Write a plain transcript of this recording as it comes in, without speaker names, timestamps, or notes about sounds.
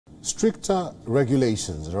Stricter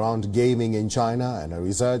regulations around gaming in China and a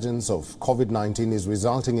resurgence of COVID-19 is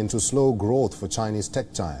resulting into slow growth for Chinese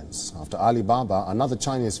tech giants. After Alibaba, another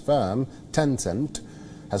Chinese firm, Tencent,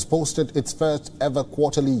 has posted its first ever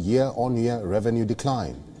quarterly year-on-year revenue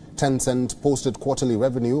decline. Tencent posted quarterly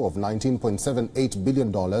revenue of $19.78 billion,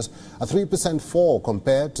 a 3% fall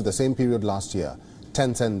compared to the same period last year.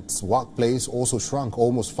 Tencent's workplace also shrunk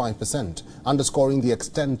almost 5%, underscoring the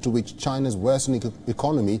extent to which China's worsening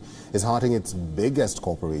economy is hurting its biggest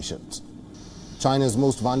corporations. China's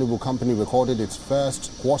most valuable company recorded its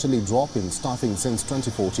first quarterly drop in staffing since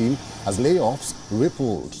 2014 as layoffs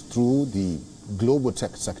rippled through the global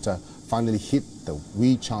tech sector finally hit the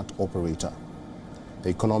WeChat operator. The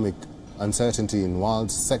economic uncertainty in the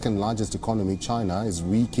world's second largest economy, China, is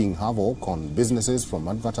wreaking havoc on businesses from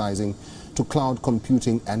advertising to cloud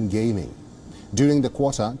computing and gaming. During the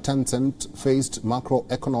quarter, Tencent faced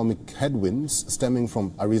macroeconomic headwinds stemming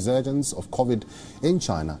from a resurgence of COVID in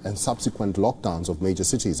China and subsequent lockdowns of major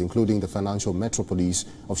cities, including the financial metropolis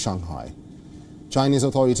of Shanghai. Chinese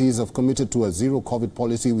authorities have committed to a zero-COVID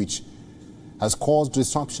policy which has caused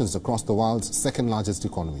disruptions across the world's second-largest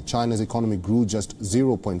economy. China's economy grew just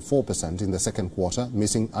 0.4% in the second quarter,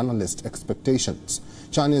 missing analyst expectations.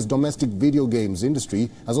 China's domestic video games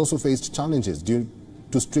industry has also faced challenges due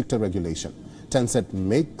to stricter regulation. Tencent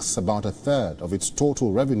makes about a third of its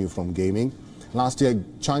total revenue from gaming. Last year,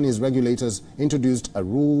 Chinese regulators introduced a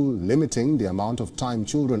rule limiting the amount of time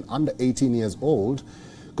children under 18 years old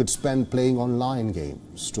could spend playing online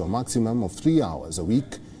games to a maximum of 3 hours a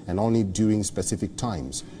week, and only during specific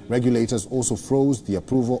times. Regulators also froze the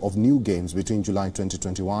approval of new games between July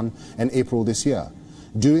 2021 and April this year.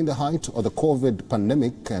 During the height of the COVID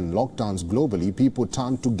pandemic and lockdowns globally, people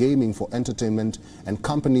turned to gaming for entertainment, and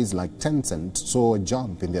companies like Tencent saw a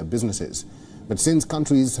jump in their businesses. But since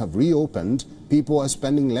countries have reopened, people are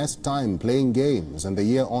spending less time playing games, and the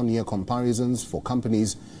year-on-year comparisons for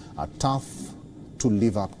companies are tough to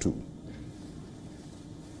live up to.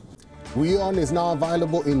 WION is now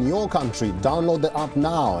available in your country. Download the app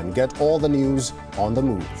now and get all the news on the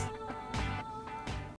move.